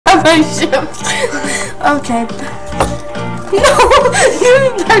my ships. Okay. No, you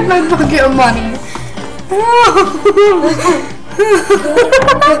back my bucket of money.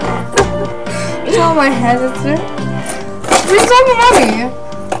 It's on my head, isn't it? Where's all the money?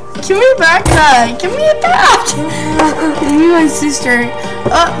 Give me back that. Give me it back. Give me my sister.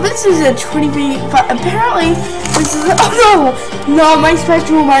 This is a 20 but apparently this is no, my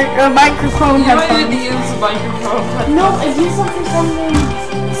special microphone headphones. You use the microphone. No, I use them for something.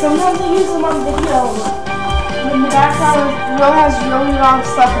 Sometimes I use them on video. In the background, Will has really long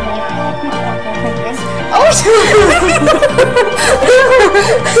stuff in it. Oh,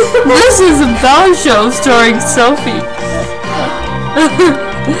 This is a Bell Show starring Sophie.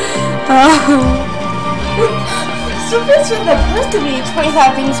 So this was supposed to be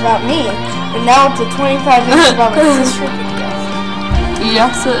 25 things about me, and now it's a 25 things about my sister video.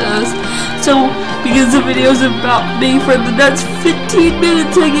 Yes, it is. So, because the video is about me for the next 15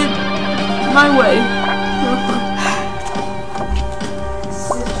 minutes, I get my way.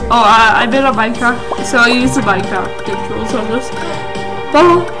 Oh, I made a Minecraft, so I use the Minecraft controls on this.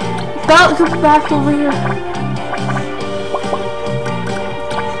 Bella, come back over here.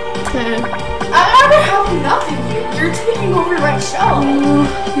 Okay. I'm not helping nothing you. You're taking over my show.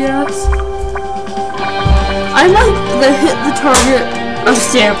 Yes. I like the hit the target of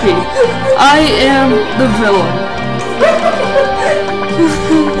Stampy. I am the villain.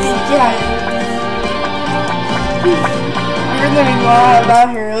 Yeah. You're learning a lot about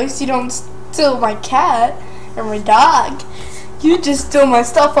her. At least you don't steal my cat or my dog. You just steal my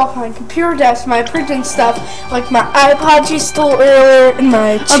stuff off my computer desk, my printing stuff, like my iPod you stole earlier, and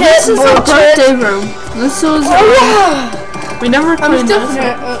my chip. This is our birthday room. This was. We never cleaned this. I'm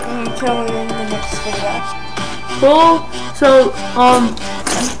still gonna kill you in the next video. Cool. So,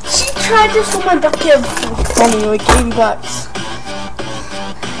 she tried to steal my bucket of money, like $80.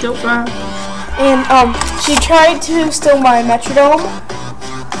 Don't run. And she tried to steal my Metrodome.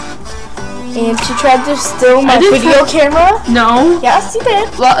 And she tried to steal my video camera. No. Yes, you did.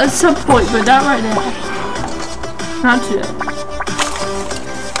 Well, at some point, but not right now. Not today.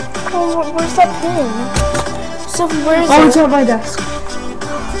 Oh, where's that pin? Sophie, where is it? Oh, it's on my desk.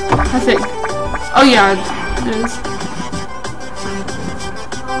 I think. Oh yeah, it is.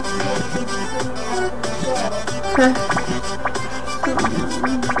 Okay.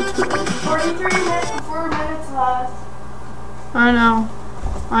 4 minutes left. I know.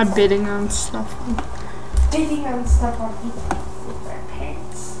 I'm bidding on stuff. Bidding on stuff on people with their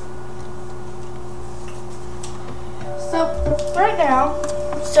parents. So, right now,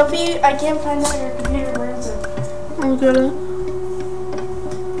 Sophie, I can't find out your computer. Where is it? I'll get it.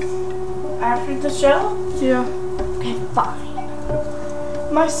 After the show? Yeah. Okay,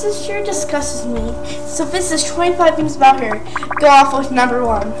 fine. My sister discusses me. So this is 25 things about her. Go off with number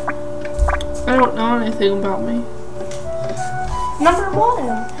 1. I don't know anything about me. Number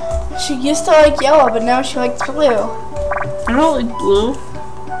 1. She used to like yellow, but now she likes blue. I don't like blue.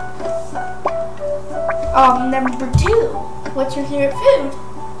 Number 2. What's your favorite food?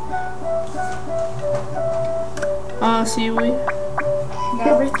 Seaweed.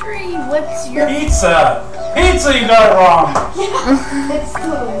 Number 3. What's your Pizza! Pizza, you got it wrong! Yeah, it's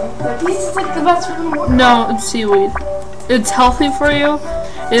good. The pizza's like the best food in the world. No, it's seaweed. It's healthy for you.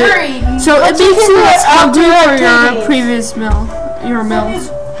 3. So it makes you less hungry for your previous meal. Your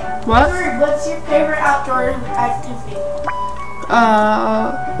meals. What? 3. What's your favorite outdoor activity?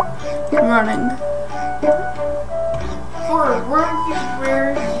 Running. 4.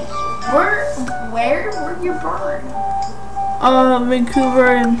 Where were you born?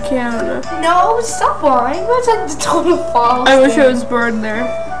 Vancouver in Canada. No, stop lying. That's like the total false. I wish I was born there.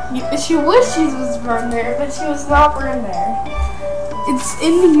 She wished she was born there, but she was not born there. It's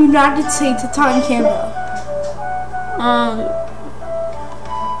in the United States. It's on Canada.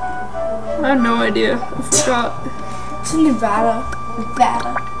 I have no idea. I forgot. It's in Nevada.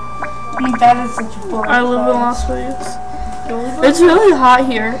 Nevada's such a boring I live in place. Las Vegas. It's really hot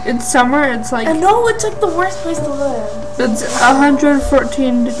here. In summer, it's like. I know, it's like the worst place to live. It's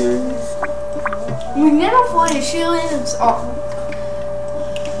 114 degrees. Nana Floyd, she lives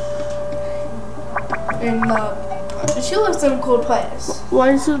she lives in a cool place.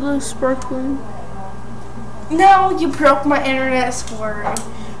 Why is it look sparkling? No, you broke my internet explorer.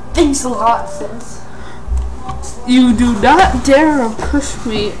 Thanks a lot, sis. You do not dare push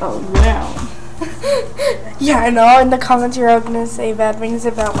me around. Yeah, I know. In the comments, you're all gonna say bad things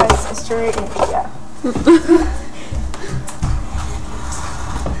about my sister. And yeah.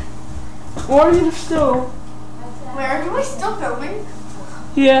 Or are you still? Where am I still filming?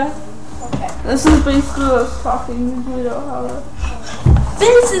 Yeah. Okay. This is basically us talking. We don't have it.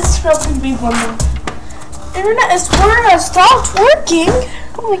 this is something we wanted. Internet is stopped working.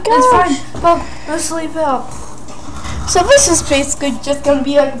 Oh my god. It's fine. Well, let's leave it up. So this is basically just gonna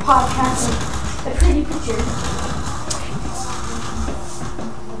be like a podcast with a pretty picture.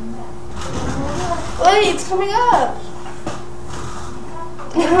 Wait, it's coming up.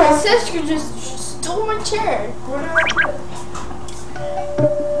 My sister just stole my chair.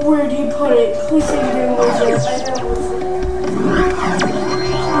 Where do you put it? Please say you didn't lose it.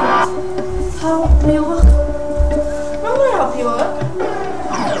 Help me look. I'm gonna help you look.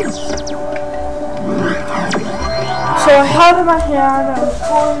 So I held in my hand, I was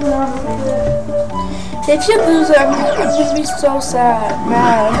pulling it out. If you lose it, I'm gonna be so sad,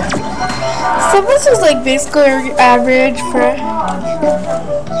 mad. So this is like basically average for,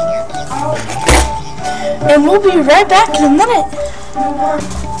 and we'll be right back in a minute.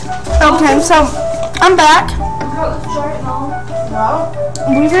 Okay, so I'm back.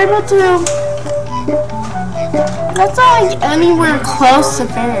 We were able to. That's not like anywhere close to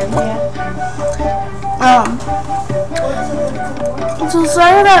fair. So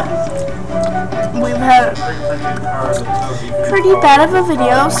sorry that we've had pretty bad of a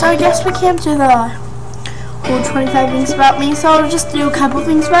video, so I guess we can't do the whole 25 things about me, so I'll just do a couple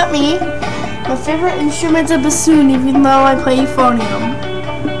things about me. My favorite instrument's a bassoon, even though I play euphonium.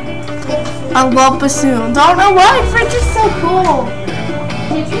 I love bassoon. Don't know why, French is so cool.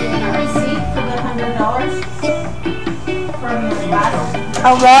 Did you get a receipt for the $100 from your battle? I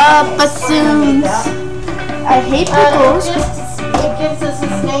love bassoons. I hate pickles. It gives us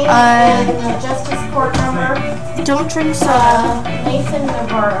his name and the justice court number. Don't drink soda. Nathan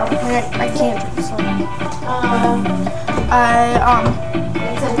Navarro. I can't drink soda.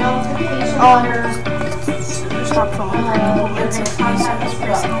 It's a notification letter. Stop phone.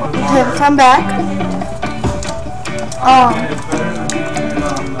 Okay, come back.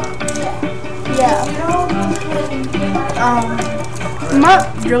 Yeah. I'm not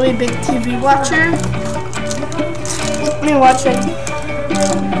really a big TV watcher. Let me watch it.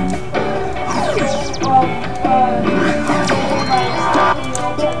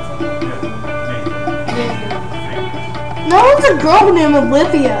 No, it's a girl named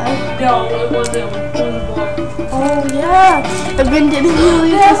Olivia. No, it wasn't. Oh yeah. I've been getting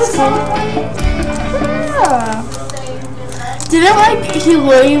really school. Yeah. Didn't like he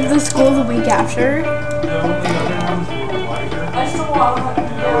leave the school the week after?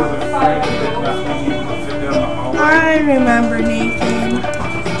 I remember Nathan.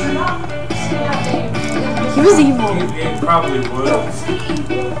 He was evil. He probably would.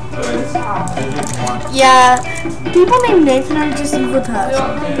 Yeah, people named Nathan are just evil to us.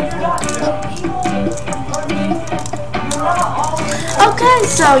 Okay,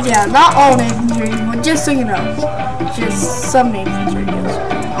 so yeah, not all Nathans are evil, just so you know. Just some Nathans are evil.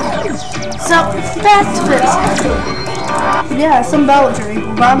 So, back to this. Yeah, some Bellas are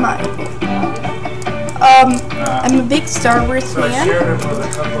evil, but I'm not evil. I'm a big Star Wars fan.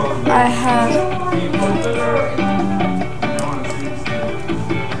 I have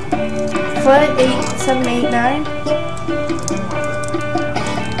foot 8, 7, 8, 9.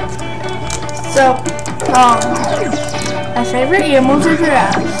 So, my favorite animals are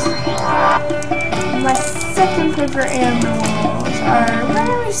giraffes. My second favorite animals are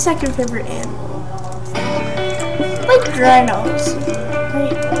my second favorite animals. Like rhinos.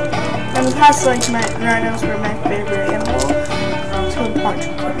 In the past, like my rhinos were my favorite animal. So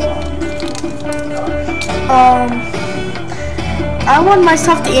I won my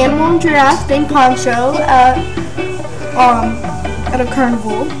stuffed animal giraffe named Poncho at a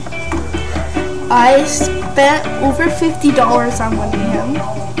carnival. I spent over $50 on winning him.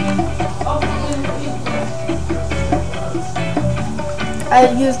 I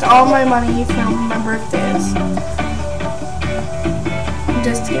used all my money from my birthdays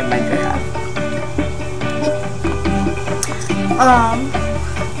just to get my giraffe.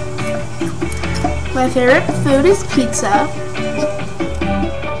 My favorite food is pizza.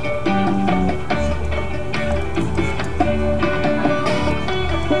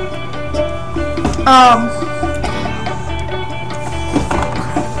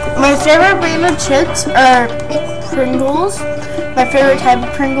 My favorite brand of chips are Pringles. My favorite type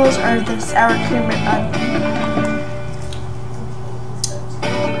of Pringles are the sour cream and onion.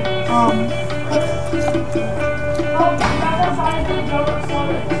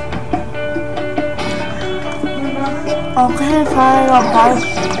 Okay, fine, I'll buy the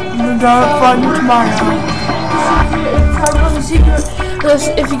donut fun tomorrow.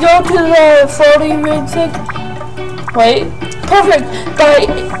 If you go to the floating rig thing, wait, perfect, by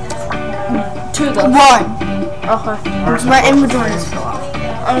to the one. Okay, my inventory is full.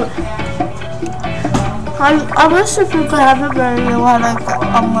 I wish if you could have it where you had like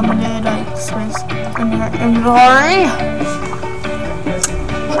unlimited like space in your inventory.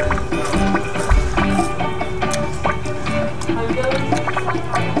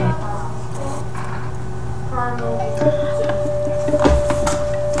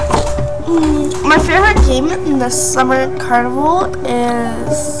 My favorite game in the summer carnival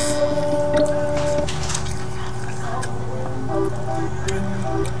is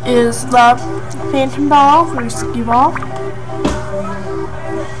the Phantom Ball or Ski Ball.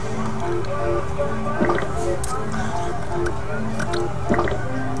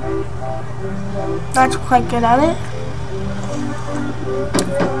 That's quite good at it.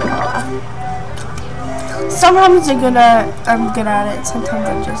 Sometimes I'm good at it. Sometimes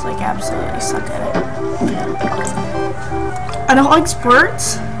I just like absolutely suck at it. I don't like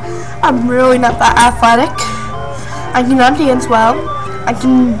sports. I'm really not that athletic. I cannot dance well. I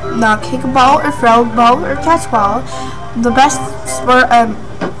can not kick a ball or throw a ball or catch a ball. The best sport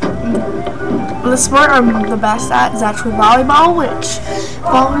the sport I'm the best at is actually volleyball, which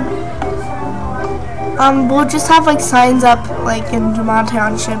we'll just have like signs up like in Jamont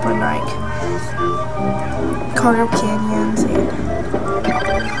Township and like Carter Canyons and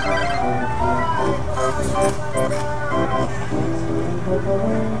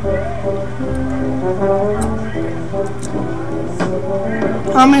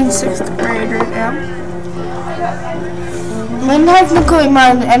I'm in 6th grade right now. I'm technically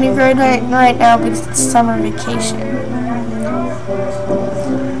not in any grade right now because it's summer vacation.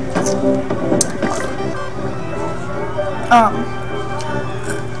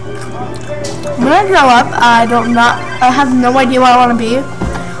 When I grow up, I have no idea what I want to be.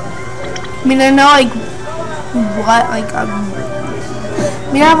 I mean, I know like what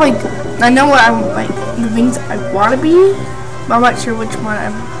I know what I'm like the things I want to be, but I'm not sure which one I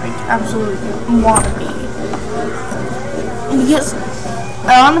like absolutely want to be. Because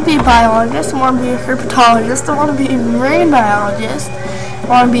I want to be a biologist, I want to be a herpetologist, I want to be a marine biologist, I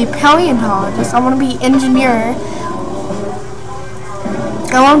want to be a paleontologist, I want to be an engineer,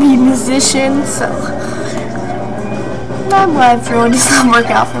 I want to be a musician, so that life really does not work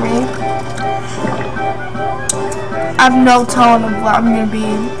out for me. I have no telling of what I'm going to be.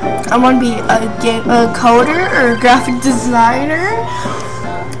 I want to be a coder or a graphic designer.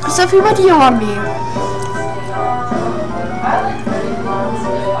 Sophie, what do you want to be?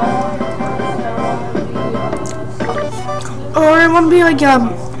 Or I want to be like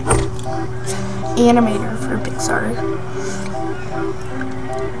animator for Pixar.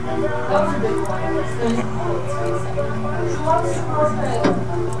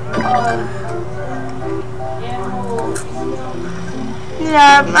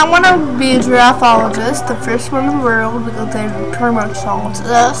 Yeah, I want to be a giraffeologist, the first one in the world, because they pretty much all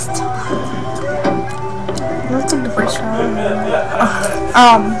exist. Let's take the first one.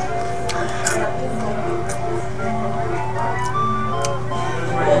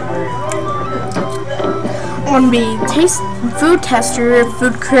 I want to be food tester,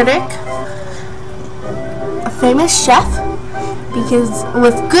 food critic, a famous chef, because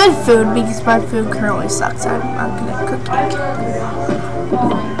with good food, because my food currently sucks. I'm not good at cooking.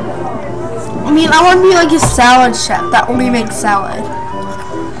 I mean, I want to be like a salad chef that only makes salad.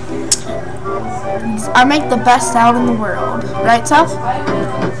 I make the best salad in the world, right, Seth?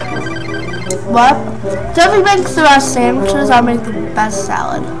 What? Definitely makes the best sandwiches. I make the best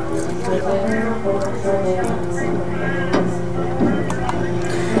salad.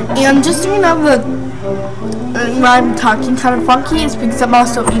 And just so you know, why I'm talking kind of funky is because I'm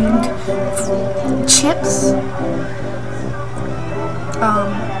also eating chips.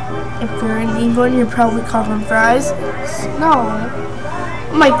 If you're in England, you probably call them fries. No.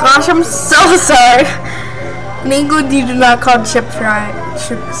 Oh my gosh, I'm so sorry. In England, you do not call chips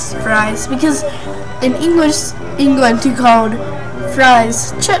fries because in England, you called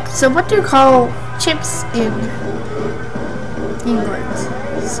fries chips. So what do you call chips in England?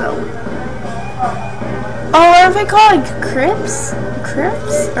 So, oh, what are they called? Like crisps?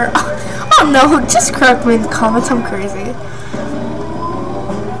 Or oh no, just correct me in the comments. I'm crazy.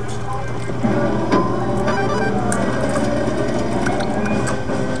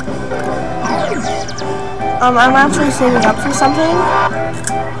 I'm actually saving up for something.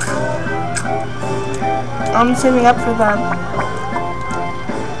 I'm saving up for the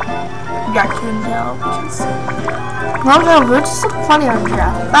raccoon tail because well, no, we're just so funny on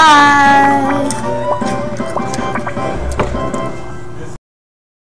draft. Bye.